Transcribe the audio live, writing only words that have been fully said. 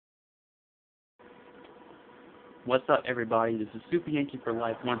What's up, everybody? This is Super Yankee for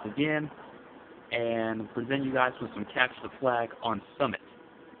Life once again, and present you guys with some Capture the Flag on Summit.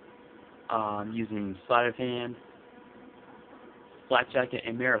 Using sleight of hand, flak jacket,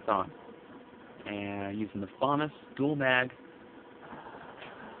 and marathon, and using the FAMAS dual mag.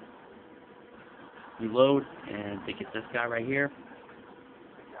 Reload, and they get this guy right here.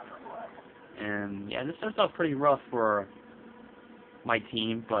 And yeah, this starts off pretty rough for my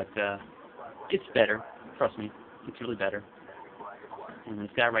team, but it's better. Trust me, it's really better. And this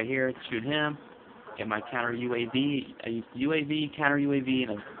guy right here, shoot him. Get my counter UAV. I use UAV, counter UAV,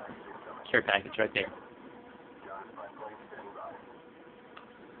 and a care package right there.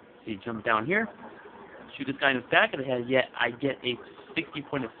 See, jump down here, shoot this guy in the back of the head. Yet I get a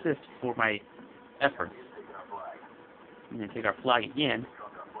 60-point assist for my effort. I'm gonna take our flag again.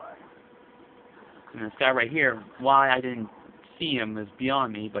 And this guy right here, why I didn't see him is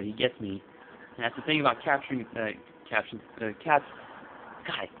beyond me, but he gets me. And that's the thing about capture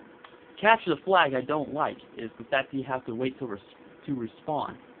the flag I don't like, is the fact that you have to wait to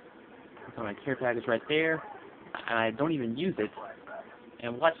respawn. So my care package right there, and I don't even use it.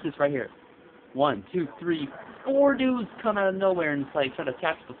 And watch this right here. 1, 2, 3, 4 dudes come out of nowhere and try to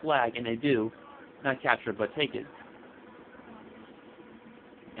capture the flag, and they do. Not capture it, but take it.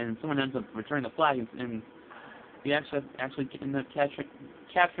 And someone ends up returning the flag, and we actually end up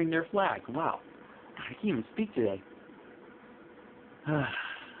capturing their flag. Wow. I can't even speak today.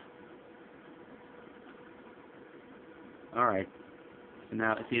 Alright. So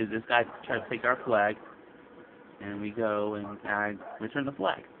now, see, this guy tries to take our flag, and we go and I return the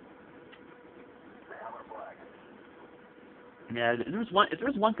flag. Yeah, if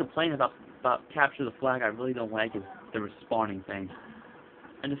there's one complaint about capture the flag I really don't like, is the respawning thing.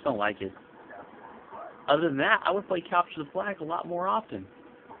 I just don't like it. Other than that, I would play capture the flag a lot more often.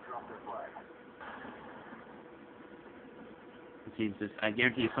 See, I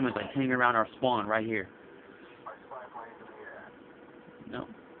guarantee you someone's like hanging around our spawn right here. No.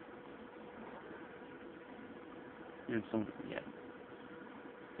 And yeah.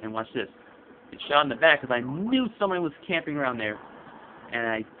 And watch this. Get shot in the back because I knew someone was camping around there, and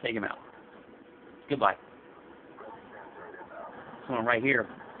I take him out. Goodbye. Someone right here.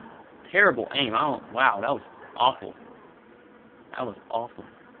 Terrible aim. Wow, that was awful. That was awful.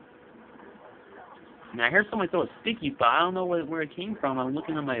 Now I heard someone throw a sticky, but I don't know where it came from. I'm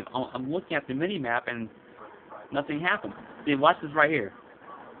looking at the mini map and nothing happened. See, watch this right here.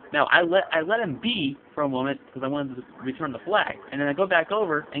 Now I let him be for a moment because I wanted to return the flag, and then I go back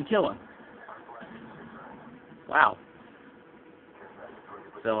over and kill him. Wow.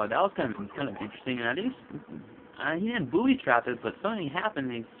 So that was kind of interesting. And he didn't booby trap it, but something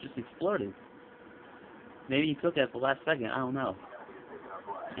happened and it just exploded. Maybe he took it at the last second. I don't know.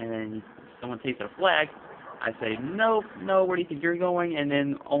 And then someone takes their flag. I say, nope, no, where do you think you're going? And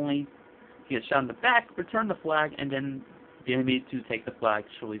then only get shot in the back, return the flag, and then the enemy to take the flag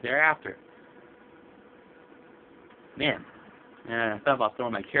shortly thereafter. Man, I thought about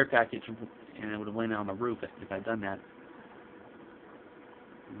throwing my care package, and it would have landed on the roof if I'd done that.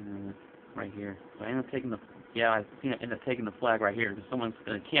 Right here. So I ended up taking I ended up taking the flag right here, because someone's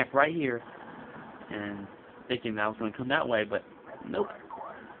going to camp right here, and thinking that I was going to come that way, but nope.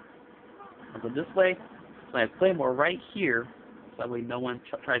 I'll go this way, so I play more right here, so that way no one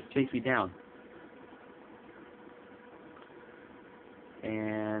tries to chase me down.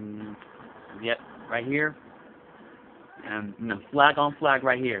 And, yep, right here, and flag on flag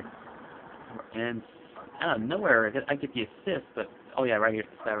right here. And out of nowhere, I get the assist, but, oh yeah, right here,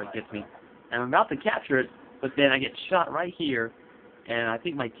 that gets me. And I'm about to capture it, but then I get shot right here, and I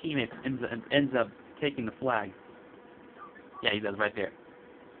think my teammate ends up taking the flag. Yeah, he does right there.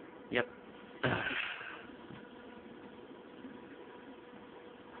 Yep.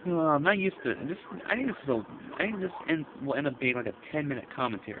 I'm not used to this. I think this will end up being like a 10-minute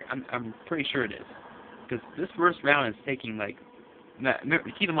commentary. I'm pretty sure it is, because this first round is taking like.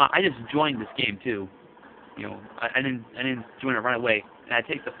 Keep in mind, I just joined this game too. You know, I didn't join it right away, and I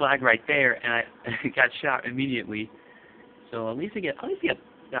take the flag right there, and I got shot immediately. So at least I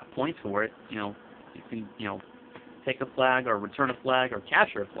got points for it. You know, if you take a flag or return a flag or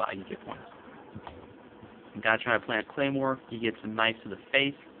capture a flag, you get points. You gotta try to plant a claymore. You get some knife to the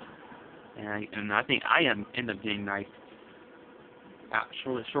face, and I think I end up getting knifed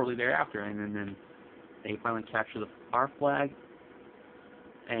shortly thereafter, and then they finally capture our flag,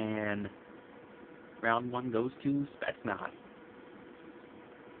 and round 1 goes to Spetsnaz.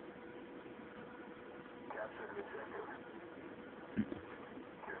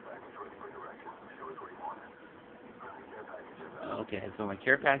 Okay, so my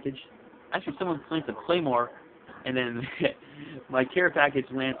care package. Actually, someone plants a claymore and then my care package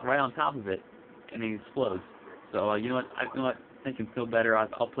lands right on top of it, and then explodes. So you know what? Thinking feel better.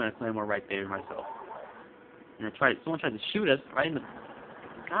 I'll plant a claymore right there myself. And someone tried to shoot us right in the.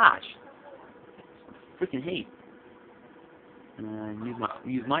 Gosh, freaking hate. And use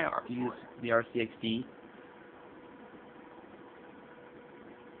the RCXD.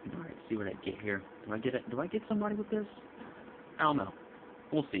 All right, see what I get here. Do I get somebody with this? I don't know.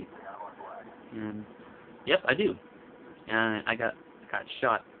 We'll see. And yep, I do. And I got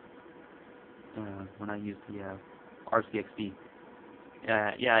shot when I used the RCXD.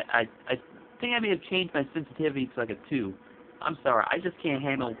 Yeah, I think I may have changed my sensitivity to like a 2. I'm sorry, I just can't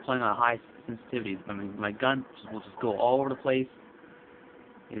handle playing on high sensitivity. I mean, my gun will just go all over the place,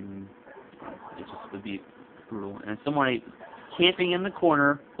 and it just would be brutal. And someone camping in the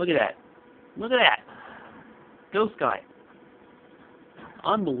corner. Look at that. Look at that. Ghost guy.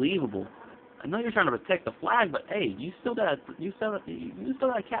 Unbelievable. I know you're trying to protect the flag, but hey, you still gotta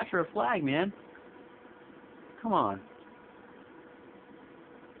capture a flag, man. Come on.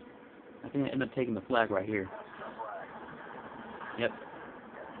 I think I end up taking the flag right here. Yep.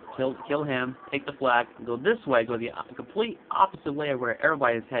 Kill him, take the flag, go this way, go the complete opposite way of where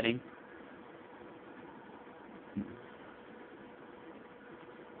everybody is heading. Let's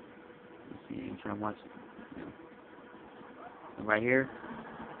see, I'm trying to watch. Right here.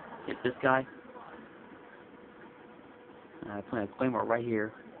 Hit this guy. I plant a claymore right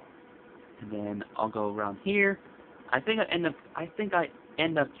here. And then I'll go around here. I think I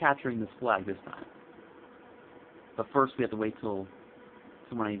end up capturing this flag this time. But first we have to wait till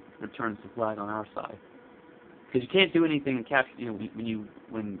somebody returns the flag on our side. Because you can't do anything and capture,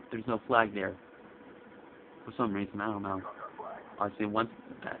 when there's no flag there. For some reason, I don't know. I'll say once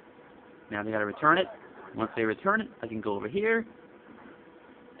now they gotta return it. Once they return it, I can go over here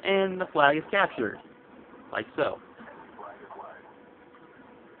and the flag is captured. Like so.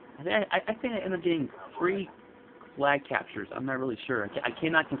 I think I ended up getting 3 flag captures. I'm not really sure. I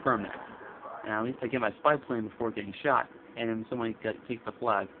cannot confirm that. And at least I get my spy plane before getting shot, and then somebody takes the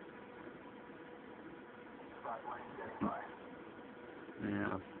flag.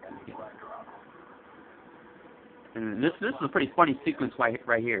 Yeah. And this is a pretty funny sequence right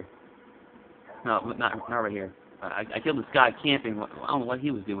here. No, not right here. I killed this guy camping. I don't know what he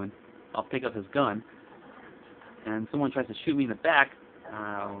was doing. I'll pick up his gun, and someone tries to shoot me in the back.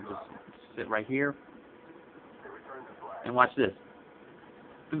 I'll just sit right here and watch this.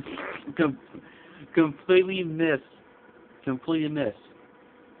 Completely miss the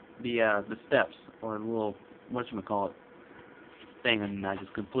steps or a little whatchamacallit thing, and I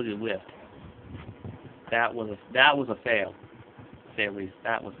just completely whiffed. That was a fail. To say at least,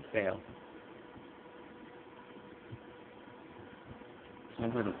 that was a fail. So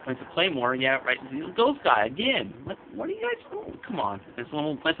I'm going to place a claymore. Yeah, right. The ghost guy again. What are you guys doing? Come on. And someone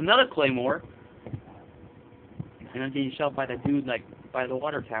will place another claymore. And I'm getting shot by that dude, like, by the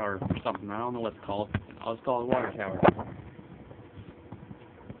water tower or something. I don't know what it's called. I'll just call it the water tower.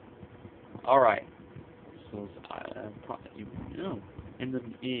 Alright. So, I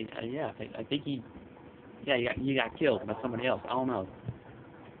think he got killed by somebody else. I don't know.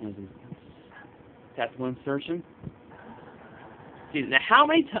 Tactical insertion. See, now how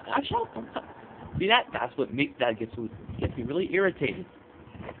many times? See, that's what gets me really irritated.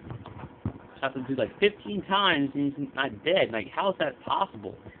 I have to do like 15 times and he's not dead. Like, how is that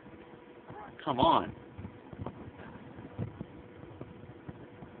possible? Come on.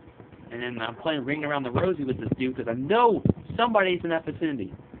 And then I'm playing Ring Around the Rosie with this dude because I know somebody's in that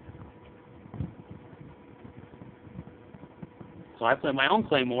vicinity. So I play my own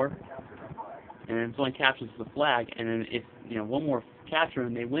claymore, and then someone captures the flag, and then if one more capture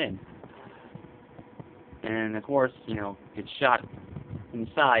and they win. And of course, gets shot in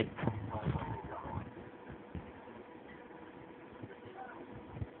the side.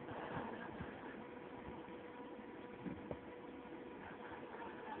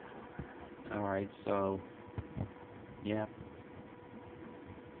 Alright, so yeah.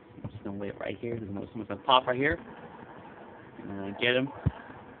 I'm just gonna wait right here. Someone's gonna pop right here. And get him.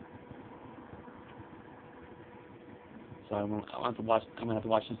 So I'm gonna have to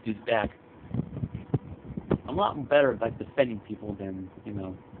watch this dude's back. I'm a lot better at defending people than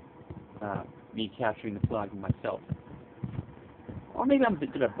me capturing the flag myself. Or maybe I'm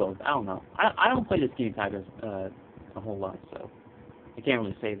good at both. I don't know. I don't play this game type a whole lot, so I can't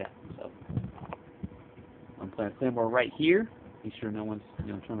really say that. So I'm playing claymore right here. Make sure no one's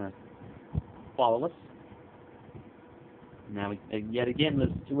trying to follow us. Now yet again, in this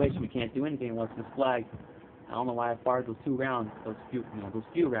situation, we can't do anything once this flag. I don't know why I fired those 2 rounds, those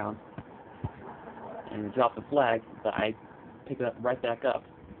few rounds. and they drop the flag, but I pick it up right back up.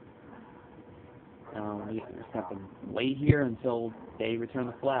 We just have to wait here until they return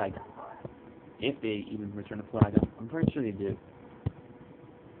the flag. If they even return the flag. I'm pretty sure they do.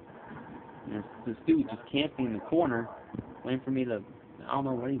 And this dude just camping in the corner, waiting for me to, I don't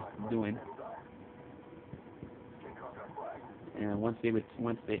know what he's doing. And once they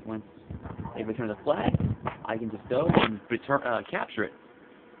return the flag, I can just go and capture it.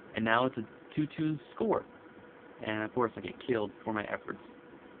 And now it's a 2-2 score. And of course I get killed for my efforts.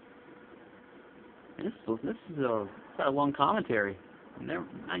 And this is a long commentary. I'm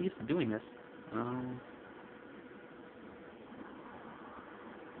not used to doing this.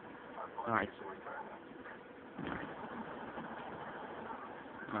 Alright.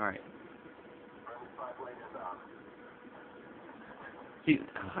 Alright. See,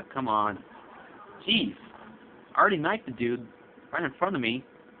 come on. Jeez. I already knifed the dude right in front of me.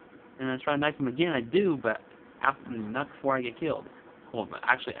 And I try to knife him again. I do, but not before I get killed. Well,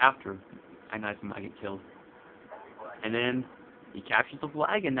 actually after I knife him, I get killed. And then he captures the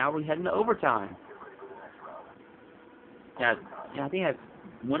flag, and now we're heading to overtime. Yeah, I think I have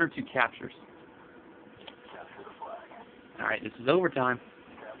 1 or 2 captures. Alright, this is overtime.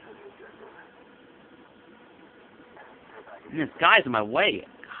 And this guy's in my way.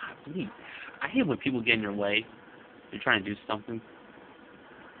 God, please. I hate when people get in your way. They're trying to do something.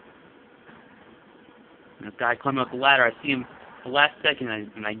 And this guy climbing up the ladder, I see him the last second,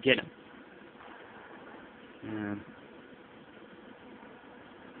 and I get him. And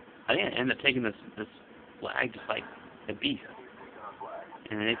I think I end up taking this flag just like a beast.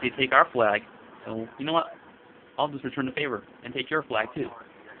 And if they take our flag, so you know what? I'll just return the favor and take your flag too.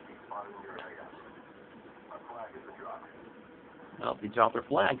 Well, they drop their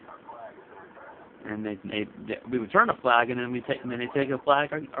flag, and we return a flag, and then they take a flag,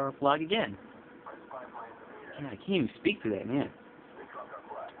 our flag again. Man, I can't even speak today, man.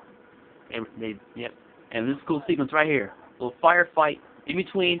 Yep. And this is a cool sequence right here. A little firefight in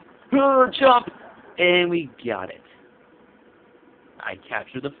between. Jump! And we got it. I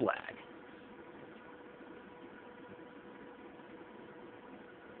captured the flag.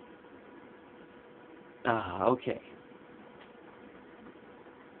 Okay.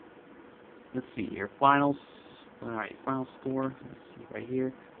 Let's see here. Finals. Alright, final score. Let's see right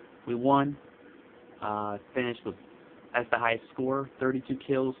here. We won. Finished with, as the highest score, 32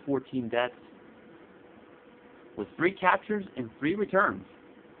 kills, 14 deaths, with 3 captures and 3 returns.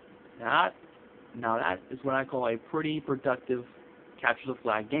 Now that is what I call a pretty productive capture the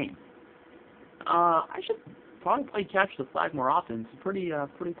flag game. I should probably play capture the flag more often. It's a pretty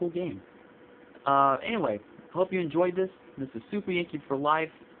cool game. Anyway, hope you enjoyed this. This is Super Yankee for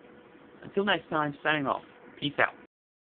Life. Until next time, signing off. Peace out.